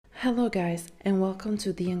Hello, guys, and welcome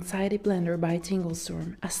to the Anxiety Blender by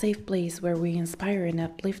Tinglestorm, a safe place where we inspire and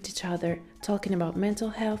uplift each other, talking about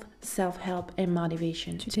mental health, self help, and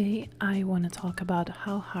motivation. Today, I want to talk about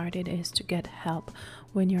how hard it is to get help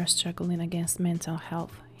when you're struggling against mental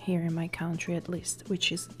health, here in my country at least,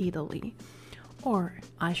 which is Italy. Or,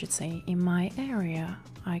 I should say, in my area.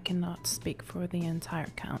 I cannot speak for the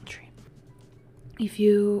entire country. If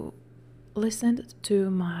you listened to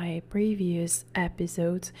my previous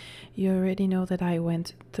episodes, you already know that I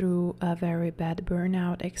went through a very bad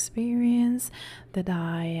burnout experience, that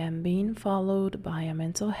I am being followed by a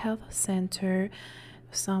mental health center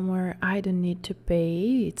somewhere I don't need to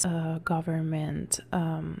pay. It's a government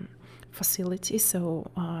facility, so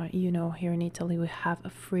here in Italy we have a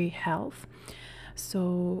free health.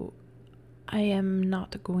 So I am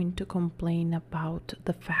not going to complain about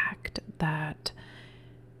the fact that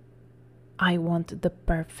I want the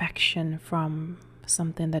perfection from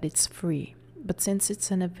something that it's free. But since it's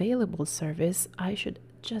an available service, I should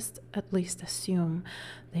just at least assume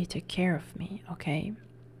they take care of me, okay?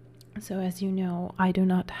 So as you know, I do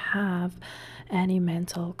not have any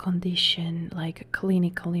mental condition, like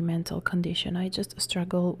clinically mental condition. I just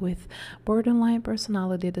struggle with borderline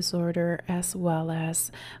personality disorder as well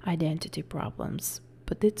as identity problems.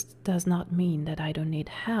 But this does not mean that I don't need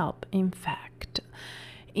help. In fact,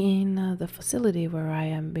 in the facility where I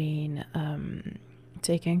am being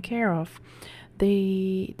taken care of,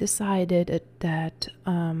 they decided that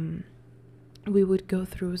we would go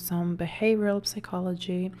through some behavioral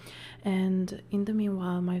psychology, and in the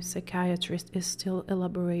meanwhile my psychiatrist is still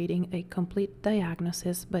elaborating a complete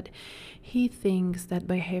diagnosis, but he thinks that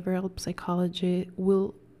behavioral psychology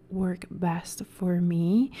will work best for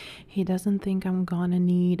me. He doesn't think I'm gonna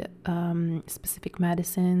need specific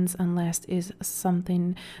medicines unless it's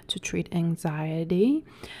something to treat anxiety,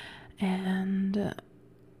 and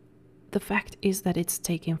the fact is that it's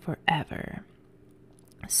taking forever.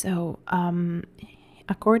 So,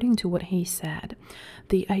 according to what he said,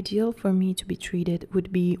 the ideal for me to be treated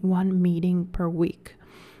would be one meeting per week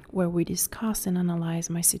where we discuss and analyze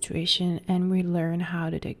my situation and we learn how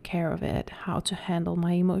to take care of it, how to handle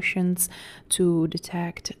my emotions, to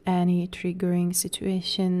detect any triggering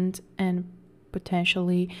situations, and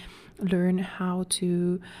potentially learn how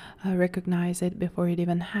to recognize it before it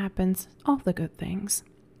even happens, all the good things.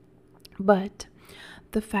 But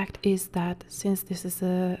the fact is that since this is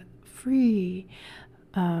a free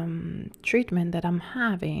treatment that I'm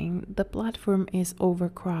having, the platform is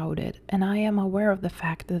overcrowded, and I am aware of the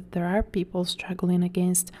fact that there are people struggling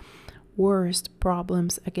against worst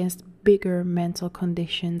problems, against bigger mental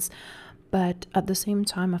conditions, but at the same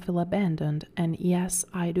time I feel abandoned. And yes,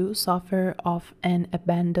 I do suffer of an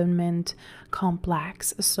abandonment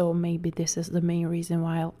complex, so maybe this is the main reason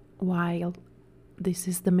why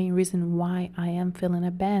I am feeling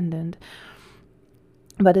abandoned.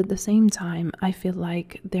 But at the same time, I feel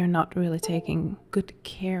like they're not really taking good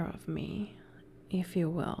care of me, if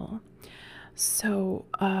you will. So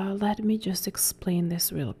let me just explain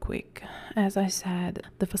this real quick. As I said,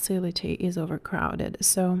 the facility is overcrowded,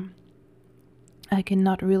 so I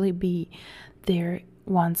cannot really be there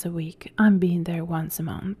once a week. I'm being there once a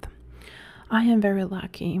month. I am very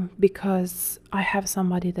lucky because I have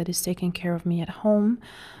somebody that is taking care of me at home,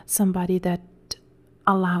 somebody that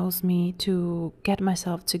allows me to get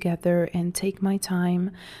myself together and take my time,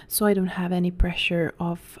 so I don't have any pressure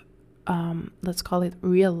of, let's call it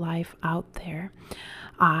real life out there.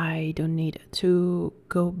 I don't need to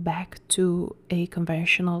go back to a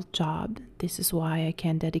conventional job. This is why I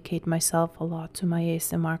can dedicate myself a lot to my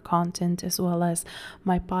ASMR content as well as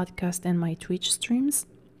my podcast and my Twitch streams,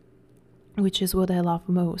 which is what I love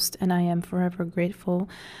most, and I am forever grateful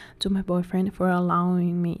to my boyfriend for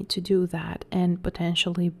allowing me to do that and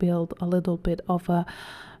potentially build a little bit of a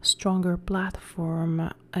stronger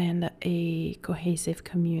platform and a cohesive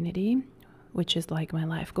community, which is like my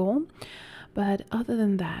life goal. But other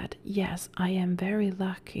than that, yes, I am very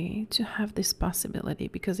lucky to have this possibility,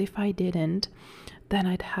 because if I didn't, then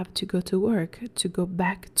I'd have to go to work, to go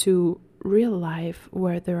back to real life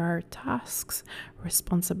where there are tasks,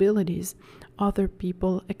 responsibilities, other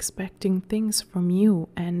people expecting things from you,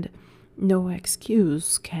 and no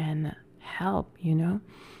excuse can help,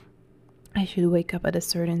 I should wake up at a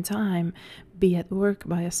certain time, be at work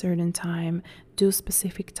by a certain time, do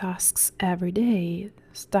specific tasks every day,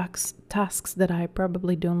 tasks that I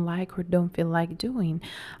probably don't like or don't feel like doing.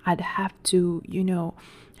 I'd have to,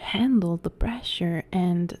 handle the pressure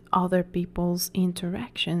and other people's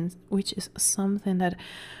interactions, which is something that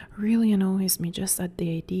really annoys me just at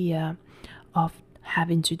the idea of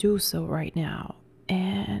having to do so right now.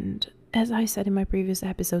 And as I said in my previous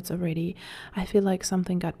episodes already, I feel like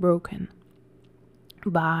something got broken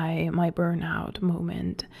by my burnout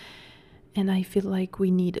moment. And I feel like we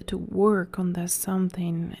need to work on that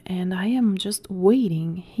something. And I am just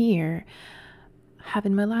waiting here,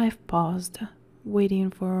 having my life paused, waiting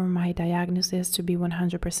for my diagnosis to be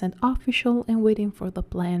 100% official, and waiting for the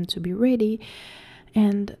plan to be ready,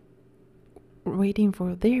 and waiting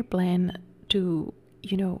for their plan to,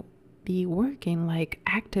 be working, like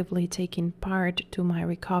actively taking part to my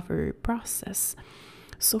recovery process.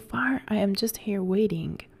 So far, I am just here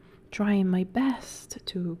waiting, trying my best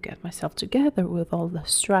to get myself together with all the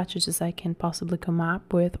strategies I can possibly come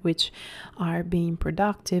up with, which are being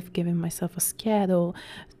productive, giving myself a schedule,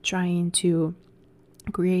 trying to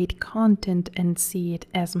create content and see it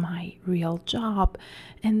as my real job.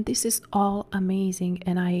 And this is all amazing,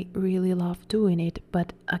 and I really love doing it.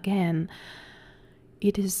 But again,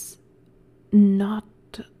 it is not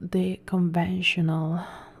the conventional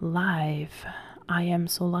life. I am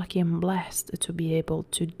so lucky and blessed to be able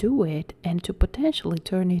to do it and to potentially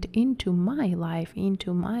turn it into my life,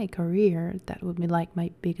 into my career. That would be like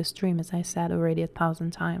my biggest dream, as I said already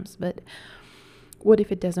 1,000 times. But what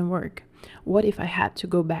if it doesn't work? What if I had to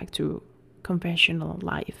go back to conventional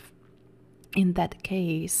life? In that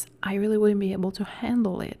case, I really wouldn't be able to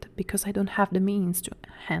handle it because I don't have the means to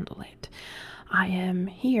handle it. I am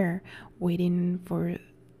here waiting for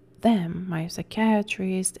them, my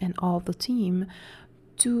psychiatrist, and all the team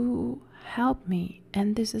to help me.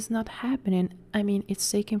 And this is not happening. I mean, it's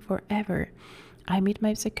taking forever. I meet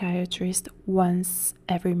my psychiatrist once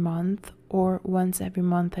every month or once every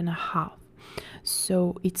month and a half.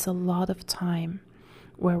 So it's a lot of time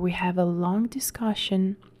where we have a long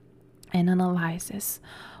discussion and analysis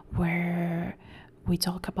where we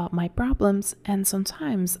talk about my problems, and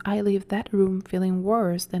sometimes I leave that room feeling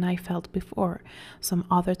worse than I felt before. Some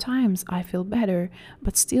other times I feel better,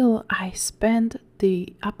 but still I spend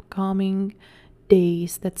the upcoming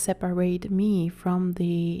days that separate me from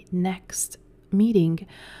the next meeting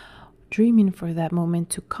dreaming for that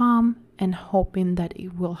moment to come and hoping that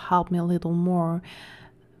it will help me a little more,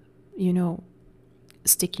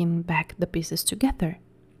 sticking back the pieces together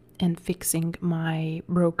and fixing my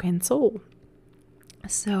broken soul.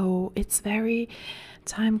 So it's very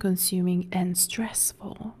time consuming and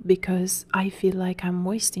stressful because I feel like I'm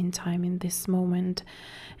wasting time in this moment.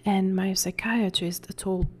 And my psychiatrist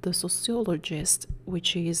told the sociologist,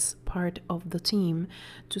 which is part of the team,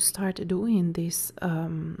 to start doing this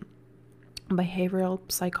behavioral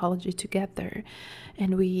psychology together.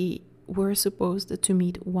 And we were supposed to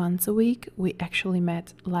meet once a week. We actually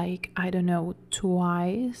met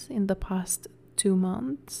twice in the past 2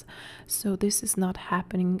 months. So this is not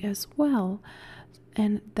happening as well.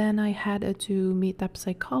 And then I had to meet up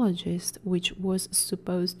psychologist, which was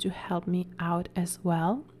supposed to help me out as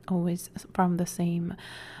well, always from the same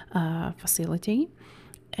facility.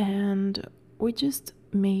 And we just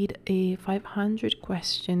made a 500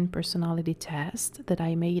 question personality test that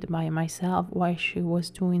I made by myself while she was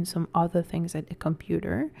doing some other things at the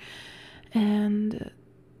computer. And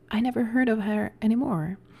I never heard of her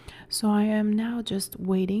anymore. So I am now just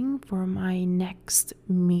waiting for my next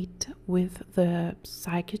meet with the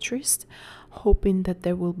psychiatrist, hoping that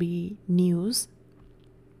there will be news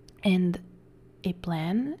and a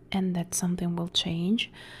plan and that something will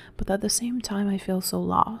change. But at the same time, I feel so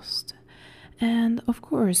lost. And of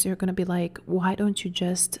course, you're going to be like, why don't you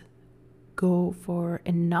just go for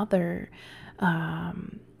another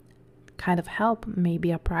kind of help,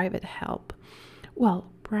 maybe a private help? Well,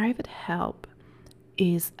 private help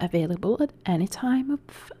is available at any time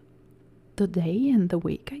of the day and the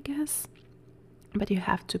week, I guess. But you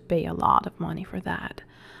have to pay a lot of money for that.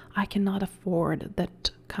 I cannot afford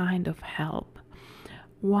that kind of help.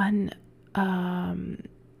 One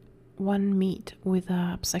meet with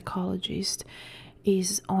a psychologist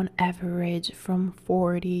is on average from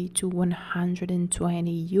 40 to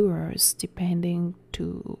 120 euros, depending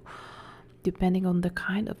on the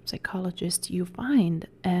kind of psychologist you find.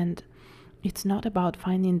 And it's not about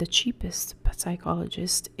finding the cheapest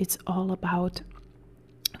psychologist. It's all about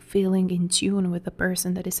feeling in tune with the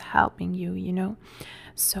person that is helping you,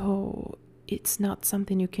 So it's not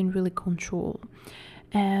something you can really control.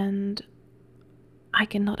 And I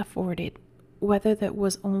cannot afford it. Whether that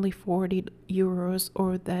was only 40 euros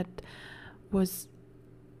or that was,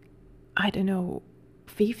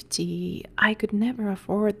 50, I could never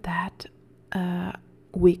afford that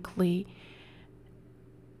weekly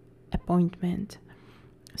appointment.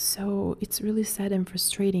 So it's really sad and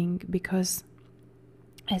frustrating because,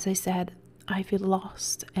 as I said, I feel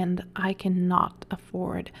lost and I cannot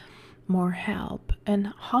afford more help.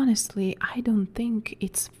 And honestly, I don't think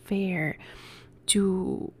it's fair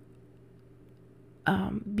to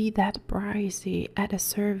be that pricey at a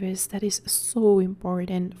service that is so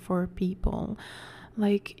important for people.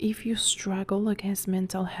 Like, if you struggle against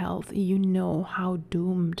mental health, you know how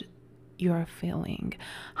doomed you're feeling,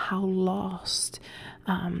 how lost.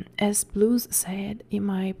 As Blues said in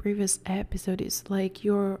my previous episode, it's like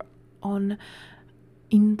you're on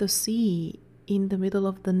in the sea in the middle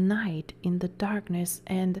of the night in the darkness,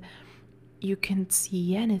 and you can't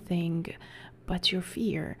see anything but your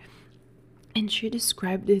fear. And she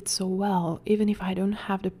described it so well. Even if I don't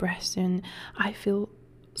have depression, I feel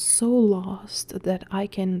so lost that I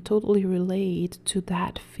can totally relate to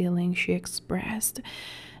that feeling she expressed.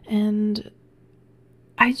 And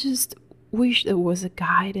I just wish there was a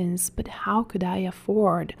guidance, but how could I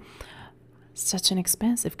afford such an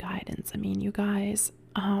expensive guidance? I mean, you guys,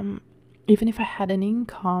 even if I had an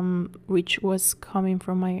income which was coming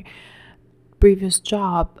from my previous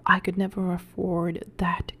job, I could never afford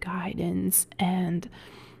that guidance. And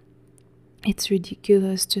it's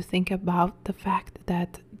ridiculous to think about the fact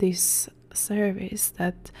that this service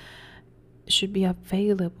that should be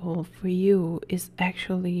available for you is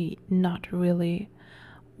actually not really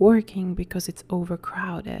working because it's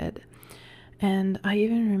overcrowded. And I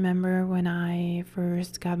even remember when I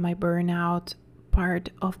first got my burnout, part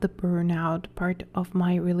of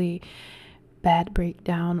my really bad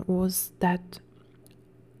breakdown was that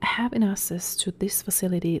having access to this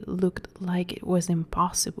facility looked like it was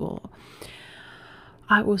impossible.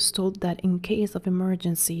 I was told that in case of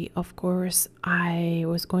emergency, of course, I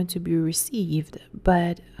was going to be received.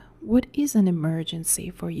 But what is an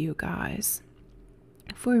emergency for you guys?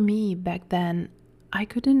 For me, back then, I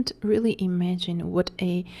couldn't really imagine what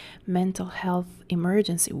a mental health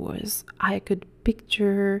emergency was. I could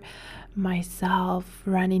picture myself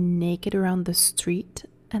running naked around the street,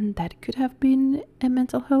 and that could have been a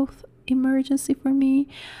mental health emergency for me.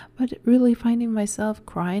 But really finding myself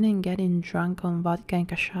crying and getting drunk on vodka and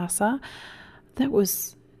cachaça, that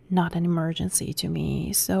was not an emergency to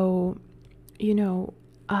me. So, you know,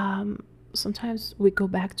 sometimes we go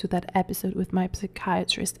back to that episode with my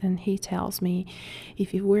psychiatrist, and he tells me,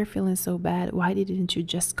 if you were feeling so bad, why didn't you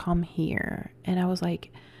just come here? And I was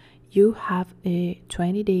like, you have a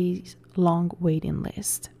 20 days long waiting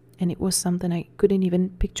list. And it was something I couldn't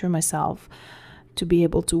even picture myself to be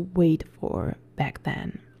able to wait for back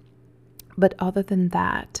then. But other than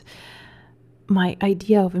that, my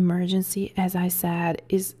idea of emergency, as I said,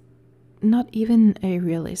 is not even a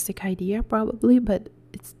realistic idea probably, but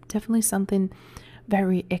it's definitely something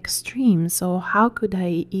very extreme. So how could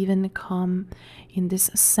I even come in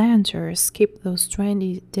this center, skip those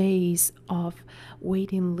 20 days of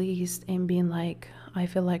waiting list and being like, I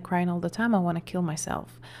feel like crying all the time, I want to kill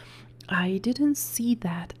myself? I didn't see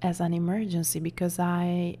that as an emergency because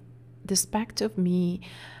despite of me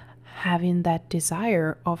having that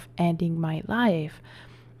desire of ending my life,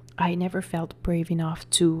 I never felt brave enough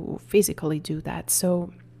to physically do that.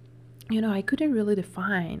 So, I couldn't really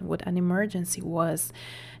define what an emergency was.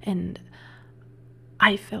 And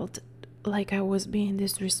I felt like I was being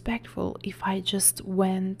disrespectful if I just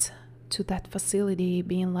went to that facility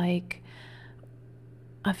being like,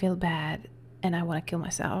 I feel bad and I want to kill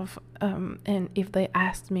myself. And if they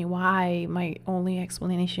asked me why, my only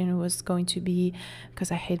explanation was going to be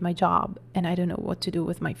because I hate my job and I don't know what to do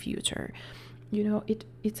with my future.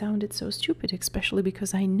 It sounded so stupid, especially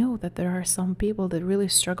because I know that there are some people that really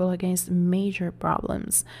struggle against major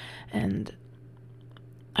problems, and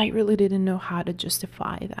I really didn't know how to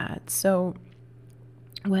justify that. So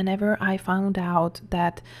whenever I found out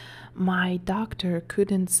that my doctor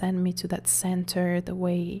couldn't send me to that center the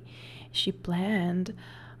way she planned,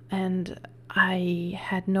 and I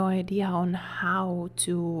had no idea on how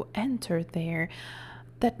to enter there,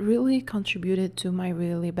 that really contributed to my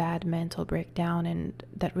really bad mental breakdown, and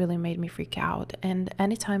that really made me freak out. And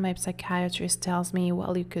anytime my psychiatrist tells me,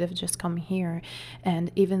 well, you could have just come here,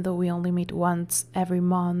 and even though we only meet once every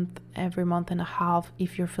month and a half,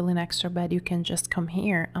 if you're feeling extra bad, you can just come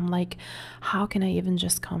here. I'm like, how can I even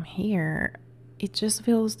just come here? It just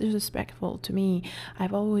feels disrespectful to me.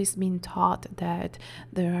 I've always been taught that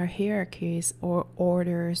there are hierarchies or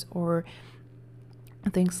orders or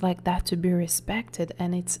things like that to be respected,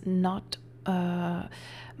 and it's not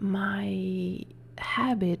my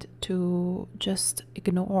habit to just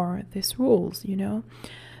ignore these rules.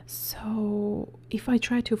 So if I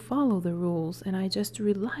try to follow the rules and I just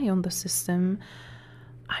rely on the system,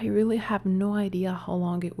 I really have no idea how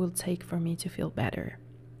long it will take for me to feel better.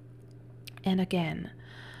 And again,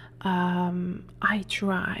 I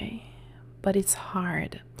try, but it's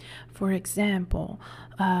hard. For example,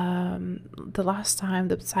 the last time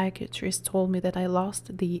the psychiatrist told me that I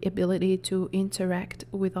lost the ability to interact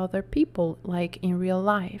with other people like in real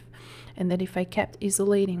life, and that if I kept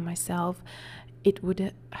isolating myself, it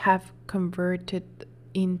would have converted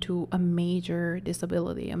into a major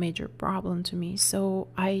disability, a major problem to me. So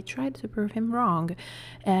I tried to prove him wrong,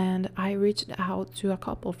 and I reached out to a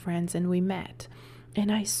couple friends and we met.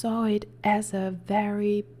 And I saw it as a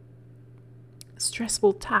very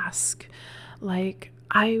stressful task. Like,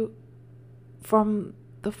 from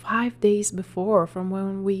the 5 days before, from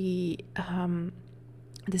when we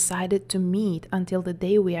decided to meet until the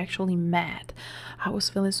day we actually met, I was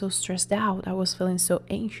feeling so stressed out. I was feeling so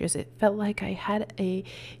anxious. It felt like I had a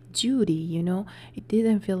duty, It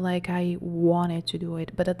didn't feel like I wanted to do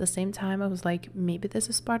it. But at the same time, I was like, maybe this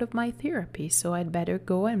is part of my therapy, so I'd better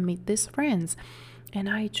go and meet these friends. And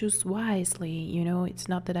I choose wisely, It's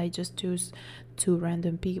not that I just choose two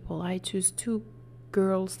random people. I choose two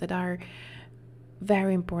girls that are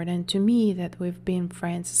very important to me, that we've been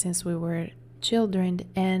friends since we were children,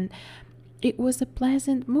 and it was a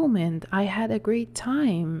pleasant moment. I had a great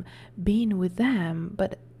time being with them,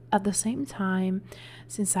 but at the same time,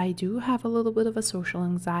 since I do have a little bit of a social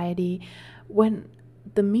anxiety, when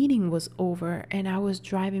the meeting was over and I was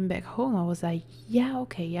driving back home, I was like, yeah,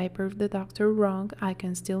 okay, I proved the doctor wrong. I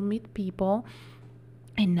can still meet people,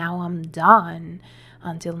 and now I'm done.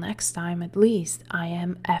 Until next time, at least I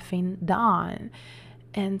am effing done.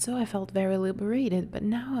 And so I felt very liberated. But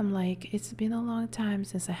now I'm like, it's been a long time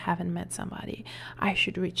since I haven't met somebody. I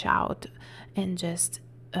should reach out and just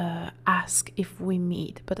ask if we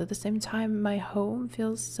meet. But at the same time, my home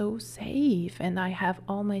feels so safe and I have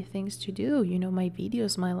all my things to do, my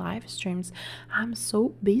videos, my live streams. I'm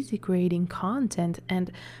so busy creating content,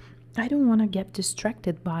 and I don't want to get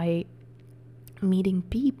distracted by meeting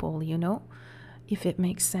people, if it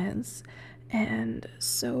makes sense. And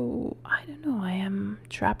so I don't know, I am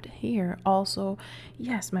trapped here. Also,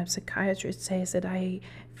 yes, my psychiatrist says that I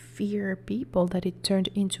fear people, that it turned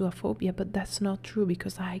into a phobia, but that's not true,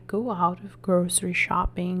 because I go out of grocery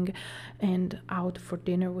shopping and out for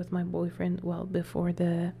dinner with my boyfriend, well, before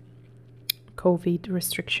the COVID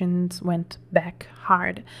restrictions went back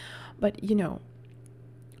hard. But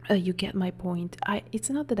you get my point. It's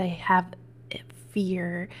not that I have a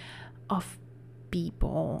fear of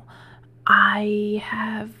people. I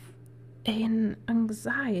have an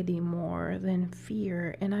anxiety more than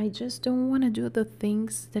fear, and I just don't want to do the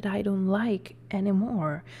things that I don't like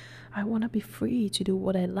anymore. I want to be free to do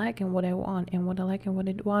what I like and what I want, and what I like and what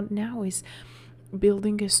I want now is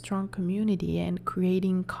building a strong community and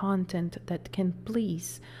creating content that can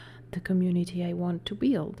please the community I want to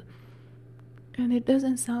build. And it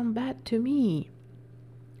doesn't sound bad to me.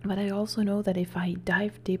 But I also know that if I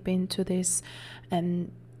dive deep into this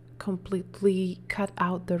and completely cut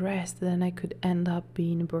out the rest, then I could end up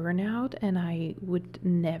being burnout, and I would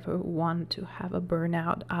never want to have a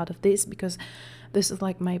burnout out of this, because this is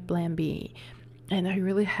like my plan B. And I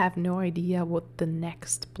really have no idea what the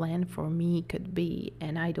next plan for me could be,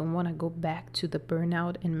 and I don't want to go back to the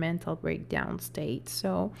burnout and mental breakdown state.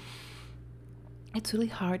 So it's really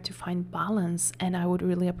hard to find balance, and I would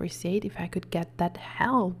really appreciate if I could get that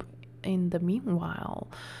help in the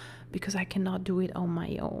meanwhile, because I cannot do it on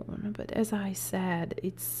my own. But as I said,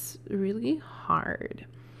 it's really hard.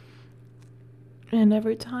 And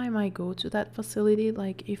every time I go to that facility,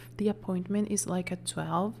 like if the appointment is like at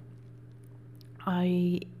 12,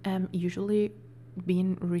 I am usually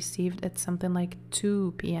being received at something like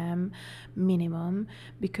 2 p.m. minimum,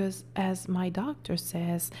 because as my doctor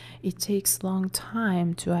says, it takes long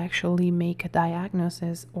time to actually make a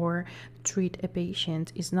diagnosis or treat a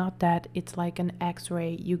patient. It's not that it's like an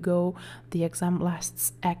x-ray. You go, the exam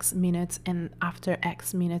lasts x minutes, and after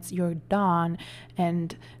x minutes you're done,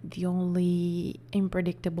 and the only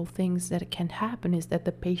unpredictable things that can happen is that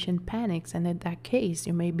the patient panics, and in that case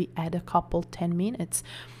you maybe add a couple 10 minutes,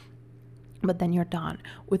 but then you're done.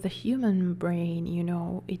 With a human brain,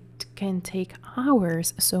 it can take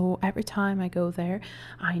hours. So every time I go there,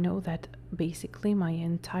 I know that basically my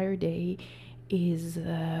entire day is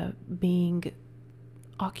being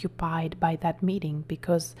occupied by that meeting,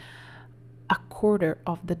 because a quarter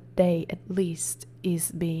of the day at least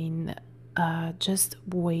is being just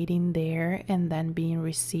waiting there and then being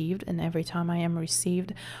received. And every time I am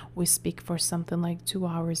received, we speak for something like 2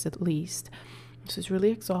 hours at least. So it's really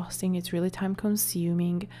exhausting, it's really time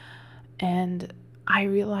consuming, and I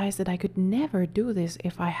realized that I could never do this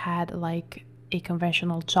if I had like a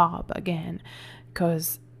conventional job again,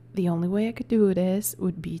 because the only way I could do this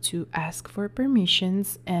would be to ask for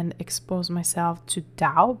permissions and expose myself to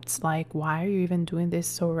doubts like, why are you even doing this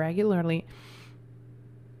so regularly?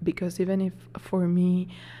 Because even if for me,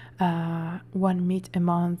 one meet a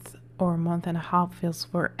month or a month and a half feels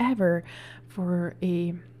forever, for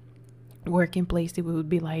a working place, it would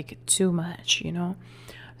be like too much,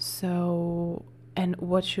 So, and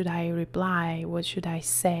what should I reply? What should I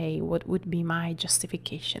say? What would be my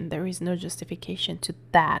justification? There is no justification to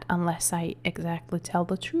that unless I exactly tell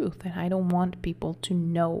the truth. And I don't want people to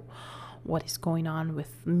know what is going on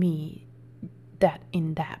with me that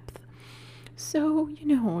in depth. So,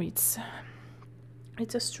 it's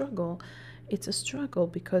a struggle. It's a struggle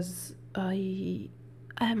because I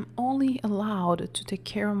am only allowed to take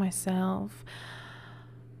care of myself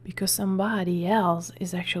because somebody else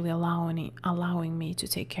is actually allowing me to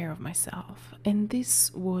take care of myself. And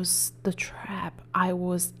this was the trap I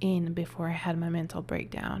was in before I had my mental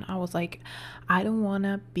breakdown. I was like, I don't want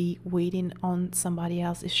to be waiting on somebody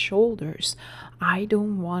else's shoulders. I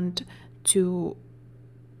don't want to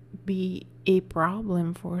be a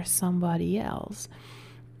problem for somebody else.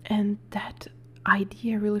 And that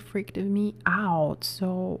idea really freaked me out.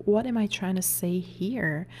 So, what am I trying to say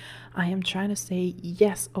here? I am trying to say,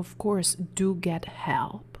 yes, of course, do get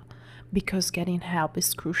help, because getting help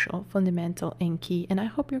is crucial, fundamental, and key. And I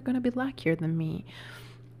hope you're going to be luckier than me.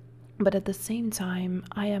 But at the same time,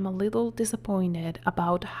 I am a little disappointed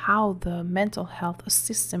about how the mental health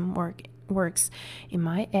system works in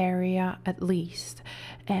my area, at least.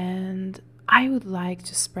 And I would like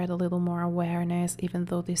to spread a little more awareness, even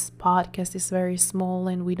though this podcast is very small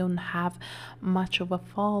and we don't have much of a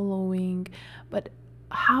following. But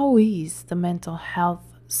how is the mental health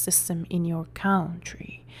system in your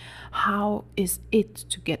country? How is it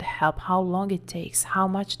to get help? How long it takes? How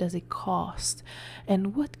much does it cost?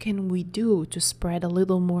 And what can we do to spread a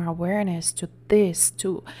little more awareness to this,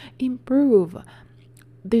 to improve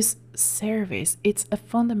this service? It's a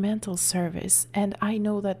fundamental service. And I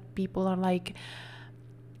know that people are like,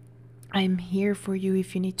 I'm here for you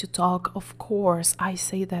if you need to talk. Of course, I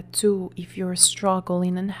say that too. If you're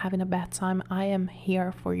struggling and having a bad time, I am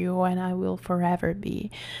here for you and I will forever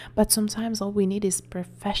be. But sometimes all we need is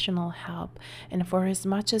professional help. And for as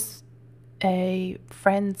much as a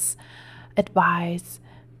friend's advice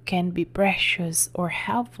can be precious or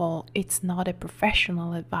helpful, it's not a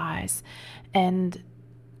professional advice. And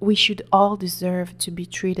we should all deserve to be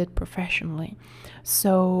treated professionally.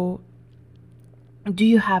 So, do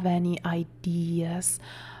you have any ideas?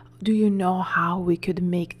 Do you know how we could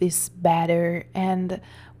make this better? And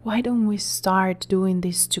why don't we start doing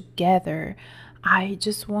this together? I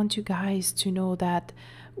just want you guys to know that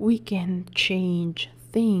we can change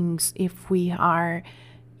things if we are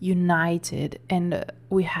united and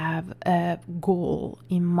we have a goal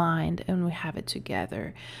in mind and we have it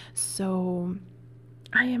together. So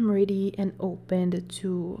I am ready and open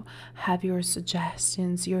to have your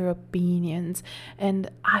suggestions, your opinions,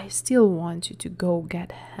 and I still want you to go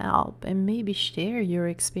get help and maybe share your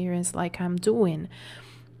experience like I'm doing.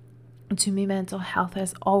 To me, mental health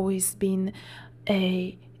has always been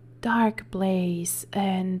a dark place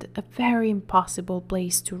and a very impossible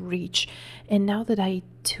place to reach. And now that I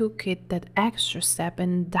took it that extra step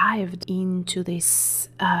and dived into this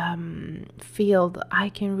field, I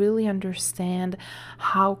can really understand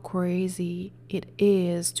how crazy it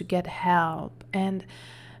is to get help. And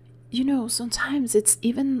sometimes it's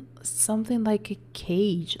even something like a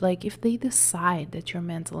cage. Like if they decide that you're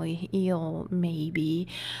mentally ill, maybe,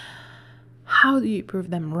 how do you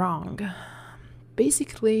prove them wrong?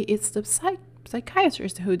 Basically, it's the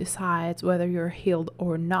psychiatrist who decides whether you're healed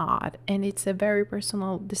or not, and it's a very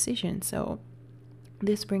personal decision. So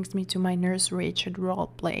this brings me to my Nurse Richard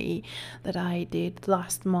roleplay that I did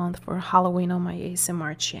last month for Halloween on my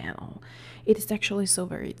ASMR channel. It is actually so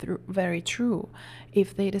very true.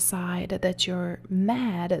 If they decide that you're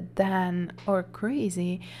mad then or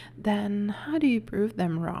crazy, then how do you prove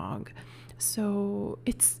them wrong? So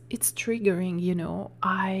it's triggering.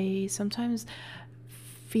 I sometimes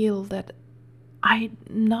feel that I'm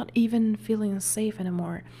not even feeling safe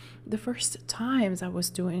anymore. The first times I was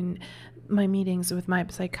doing my meetings with my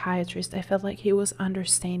psychiatrist, I felt like he was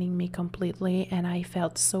understanding me completely and I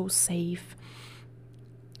felt so safe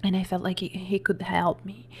and I felt like he could help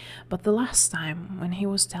me. But the last time when he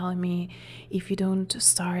was telling me, if you don't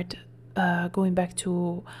start going back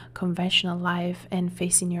to conventional life and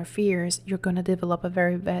facing your fears, you're going to develop a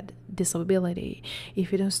very bad disability.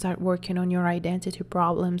 If you don't start working on your identity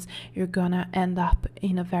problems, you're going to end up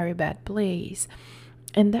in a very bad place.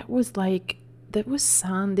 And that was like that was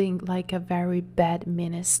sounding like a very bad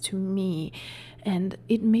menace to me, and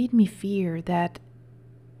it made me fear that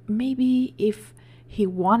maybe if he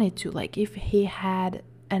wanted to, like if he had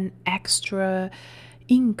an extra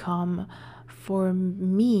income for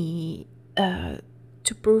me,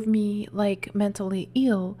 to prove me like mentally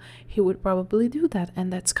ill, he would probably do that,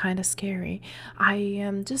 and that's kind of scary. I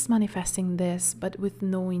am just manifesting this, but with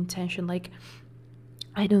no intention. Like,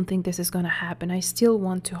 I don't think this is gonna happen. I still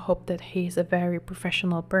want to hope that he's a very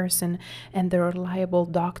professional person and the reliable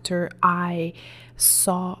doctor I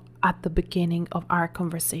saw at the beginning of our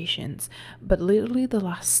conversations. But literally, the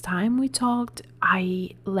last time we talked,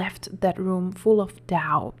 I left that room full of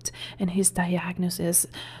doubt, and his diagnosis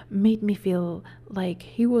made me feel like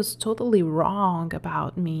he was totally wrong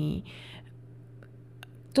about me.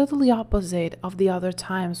 Totally opposite of the other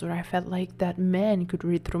times where I felt like that man could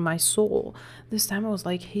read through my soul. This time I was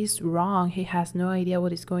like, he's wrong. He has no idea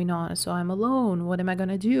what is going on. So I'm alone. What am I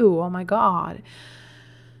gonna do? Oh my God.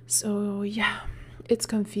 So yeah, it's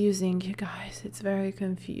confusing, you guys. It's very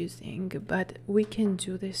confusing, but we can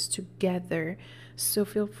do this together. So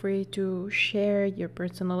feel free to share your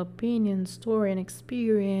personal opinion, story, and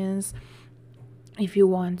experience. If you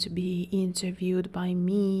want to be interviewed by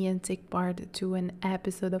me and take part to an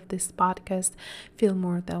episode of this podcast, feel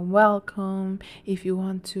more than welcome. If you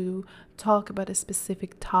want to talk about a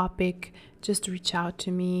specific topic, just reach out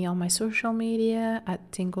to me on my social media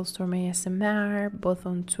at Tinglestorm ASMR, both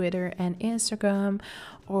on Twitter and Instagram,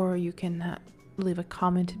 or you can leave a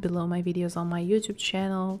comment below my videos on my YouTube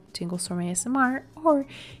channel, Tinglestorm ASMR, or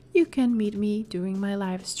you can meet me during my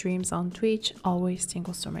live streams on Twitch, always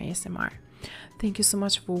Tinglestorm ASMR. Thank you so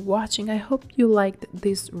much for watching. I hope you liked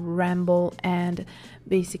this ramble and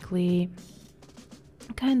basically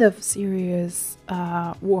kind of serious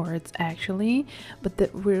words actually, but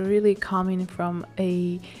that were really coming from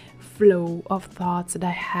a flow of thoughts that I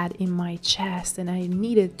had in my chest and I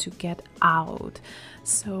needed to get out.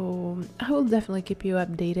 So I will definitely keep you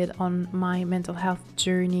updated on my mental health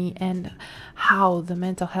journey and how the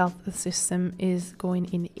mental health system is going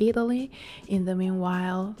in Italy. In the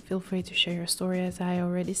meanwhile, feel free to share your story as I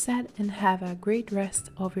already said, and have a great rest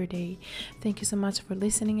of your day. Thank you so much for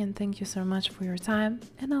listening, and thank you so much for your time,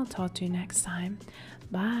 and I'll talk to you next time.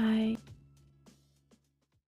 Bye.